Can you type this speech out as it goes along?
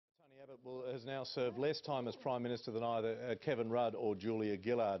Abbott has now served less time as Prime Minister than either Kevin Rudd or Julia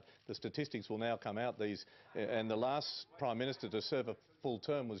Gillard. The statistics will now come out. And the last Prime Minister to serve a full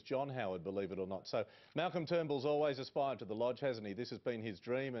term was John Howard, believe it or not. So Malcolm Turnbull's always aspired to the Lodge, hasn't he? This has been his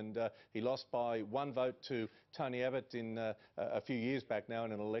dream, and he lost by one vote to Tony Abbott in a few years back now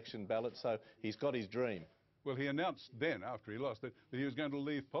in an election ballot. So he's got his dream. Well, he announced then, after he lost, that he was going to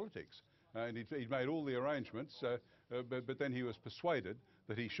leave politics. And he'd made all the arrangements, but then he was persuaded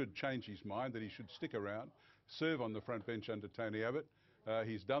that he should change his mind, that he should stick around, serve on the front bench under Tony Abbott.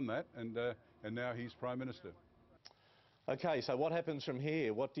 He's done that, and now he's Prime Minister. OK, so what happens from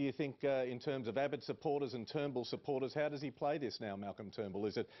here? What do you think in terms of Abbott supporters and Turnbull supporters? How does he play this now, Malcolm Turnbull?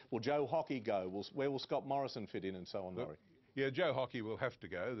 Will Joe Hockey go? Where will Scott Morrison fit in and so on, Laurie? Yeah, Joe Hockey will have to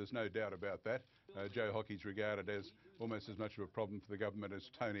go. There's no doubt about that. Joe Hockey's regarded as almost as much of a problem for the government as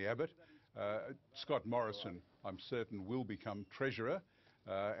Tony Abbott. Scott Morrison, I'm certain, will become Treasurer.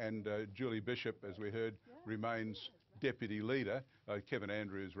 And Julie Bishop, as we heard, remains Deputy Leader. Kevin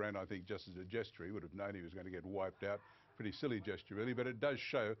Andrews ran, I think, just as a gesture. He would have known he was going to get wiped out. Pretty silly gesture, really, but it does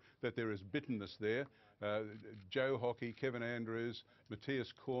show that there is bitterness there. Joe Hockey, Kevin Andrews,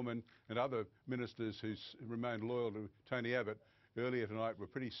 Matthias Cormann and other ministers who remained loyal to Tony Abbott earlier tonight were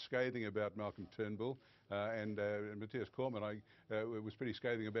pretty scathing about Malcolm Turnbull, and Matthias Cormann was pretty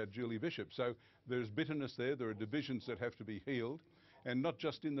scathing about Julie Bishop. So there's bitterness there. There are divisions that have to be healed, and not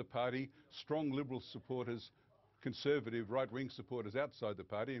just in the party. Strong Liberal supporters, conservative right-wing supporters outside the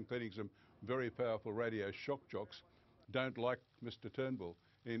party, including some very powerful radio shock jocks, don't like Mr Turnbull.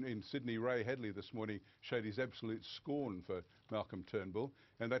 In Sydney, Ray Hadley this morning showed his absolute scorn for Malcolm Turnbull,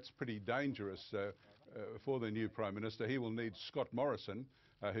 and that's pretty dangerous for the new Prime Minister. He will need Scott Morrison,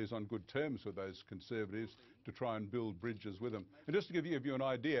 who's on good terms with those Conservatives, to try and build bridges with them. And just to give you an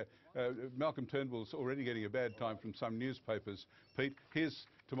idea, Malcolm Turnbull's already getting a bad time from some newspapers. Pete, here's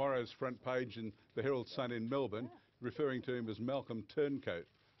tomorrow's front page in the Herald Sun in Melbourne, referring to him as Malcolm Turncoat.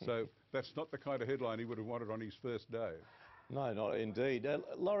 So that's not the kind of headline he would have wanted on his first day. No, not indeed.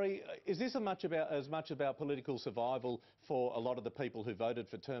 Laurie, is this as much about political survival for a lot of the people who voted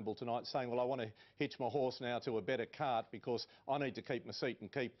for Turnbull tonight, saying, well, I want to hitch my horse now to a better cart because I need to keep my seat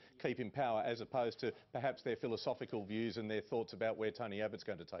and keep in power, as opposed to perhaps their philosophical views and their thoughts about where Tony Abbott's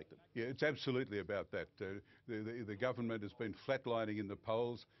going to take them? Yeah, it's absolutely about that. The government has been flatlining in the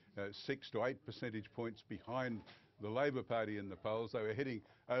polls, 6 to 8 percentage points behind the Labor Party in the polls. They were heading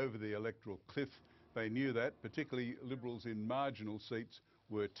over the electoral cliff. They knew that. Particularly Liberals in marginal seats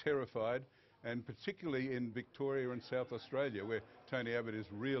were terrified, and particularly in Victoria and South Australia, where Tony Abbott is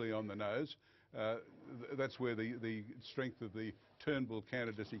really on the nose. That's where the strength of the Turnbull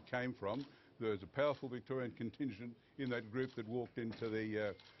candidacy came from. There was a powerful Victorian contingent in that group that walked into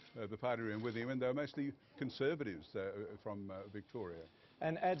the party room with him, and they were mostly Conservatives from Victoria.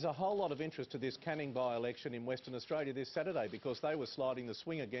 And adds a whole lot of interest to this Canning by-election in Western Australia this Saturday, because they were sliding the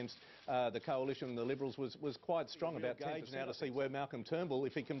swing against the coalition. The Liberals was quite strong, about 10% now, to see where Malcolm Turnbull,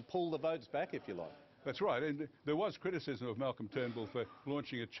 if he can pull the votes back, if you like. That's right, and there was criticism of Malcolm Turnbull for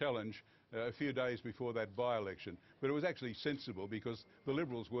launching a challenge a few days before that by-election, but it was actually sensible because the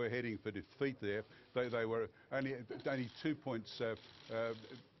Liberals were heading for defeat there. They were only 2 points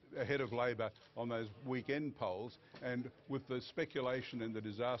ahead of Labor on those weekend polls, and with the speculation and the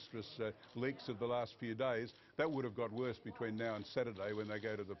disastrous leaks of the last few days, that would have got worse between now and Saturday when they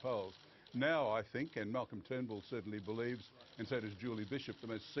go to the polls. Now I think, and Malcolm Turnbull certainly believes, and so does Julie Bishop, the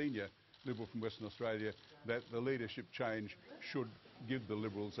most senior Liberal from Western Australia, that the leadership change should give the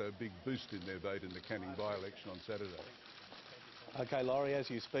Liberals a big boost in their vote in the Canning by-election on Saturday. OK, Laurie, as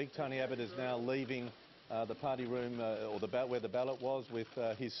you speak, Tony Abbott is now leaving the party room, or where the ballot was, with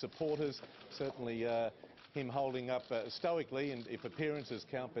his supporters. Certainly him holding up stoically, and if appearances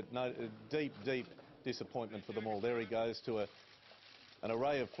count, but no, deep disappointment for them all. There he goes to an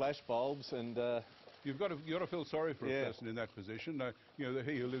array of flashbulbs, and You've got to feel sorry for a person in that position. You know,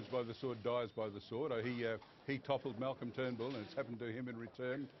 he who lives by the sword dies by the sword. He toppled Malcolm Turnbull, and it's happened to him in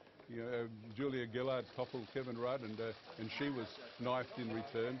return. You know, Julia Gillard toppled Kevin Rudd, and she was knifed in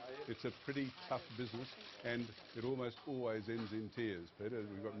return. It's a pretty tough business, and it almost always ends in tears, Peter.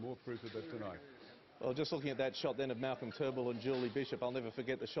 We've got more proof of that tonight. Well, just looking at that shot then of Malcolm Turnbull and Julie Bishop, I'll never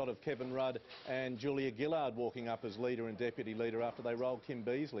forget the shot of Kevin Rudd and Julia Gillard walking up as leader and deputy leader after they rolled Kim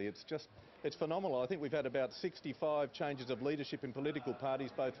Beazley. It's phenomenal. I think we've had about 65 changes of leadership in political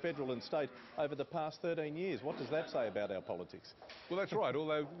parties, both federal and state, over the past 13 years. What does that say about our politics? Well, that's right,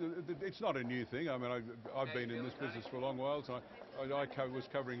 although it's not a new thing. I mean, I've been in this business for a long while, so I was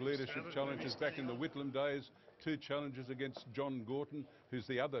covering leadership challenges back in the Whitlam days. 2 challenges against John Gorton, who's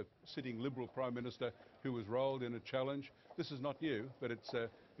the other sitting Liberal Prime Minister who was rolled in a challenge. This is not new, but it's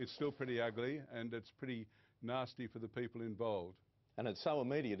it's still pretty ugly and it's pretty nasty for the people involved. And it's so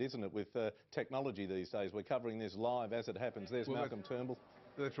immediate, isn't it, with technology these days? We're covering this live as it happens. There's Malcolm Turnbull.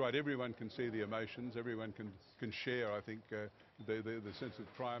 That's right. Everyone can see the emotions. Everyone can share, I think, the sense of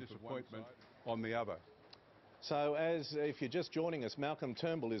triumph, disappointment on the other. So, if you're just joining us, Malcolm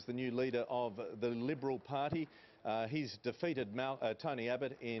Turnbull is the new leader of the Liberal Party. He's defeated Tony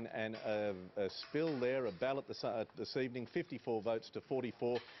Abbott in a spill there, a ballot this evening, 54 votes to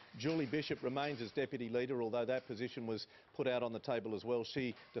 44. Julie Bishop remains as deputy leader, although that position was put out on the table as well.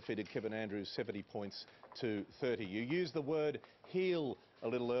 She defeated Kevin Andrews 70 points to 30. You used the word heal a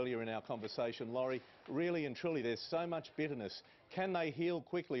little earlier in our conversation, Laurie. Really and truly, there's so much bitterness. Can they heal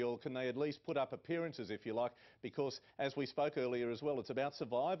quickly, or can they at least put up appearances, if you like? Because, as we spoke earlier as well, it's about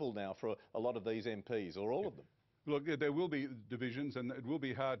survival now for a lot of these MPs, or all of them. Look, there will be divisions and it will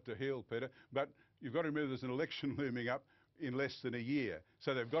be hard to heal, Peter, but you've got to remember there's an election looming up in less than a year.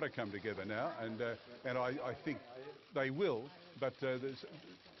 So they've got to come together now, and I think they will. But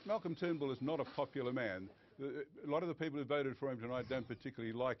Malcolm Turnbull is not a popular man. A lot of the people who voted for him tonight don't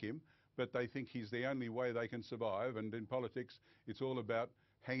particularly like him, but they think he's the only way they can survive. And in politics, it's all about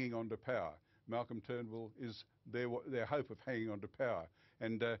hanging on to power. Malcolm Turnbull is their hope of hanging on to power.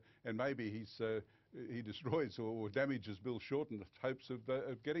 And maybe he destroys or damages Bill Shorten's hopes of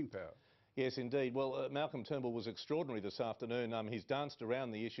getting power. Yes, indeed. Well, Malcolm Turnbull was extraordinary this afternoon. He's danced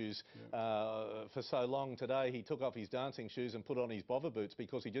around the issues for so long. Today he took off his dancing shoes and put on his bobber boots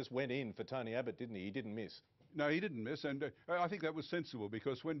because he just went in for Tony Abbott, didn't he? He didn't miss. No, he didn't miss, and I think that was sensible,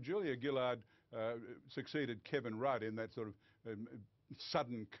 because when Julia Gillard succeeded Kevin Rudd in that sort of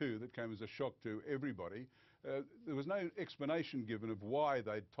sudden coup that came as a shock to everybody, there was no explanation given of why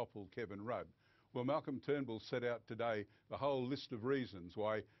they'd toppled Kevin Rudd. Well, Malcolm Turnbull set out today the whole list of reasons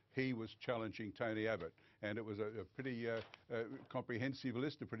why he was challenging Tony Abbott, and it was a pretty comprehensive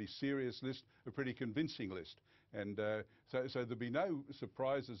list, a pretty serious list, a pretty convincing list. And so there'll be no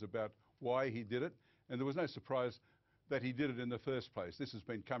surprises about why he did it, and there was no surprise that he did it in the first place. This has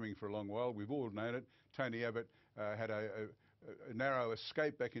been coming for a long while. We've all known it. Tony Abbott had a narrow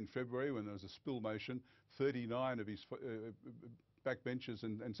escape back in February when there was a spill motion. 39 of his backbenchers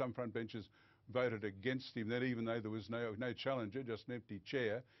and some front benchers voted against him. Then, even though there was no challenger, just an empty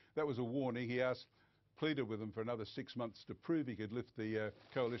chair, that was a warning. He pleaded with them for another 6 months to prove he could lift the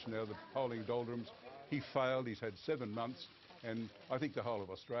coalition out of the polling doldrums. He failed. He's had 7 months, and I think the whole of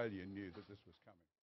Australia knew that this was coming.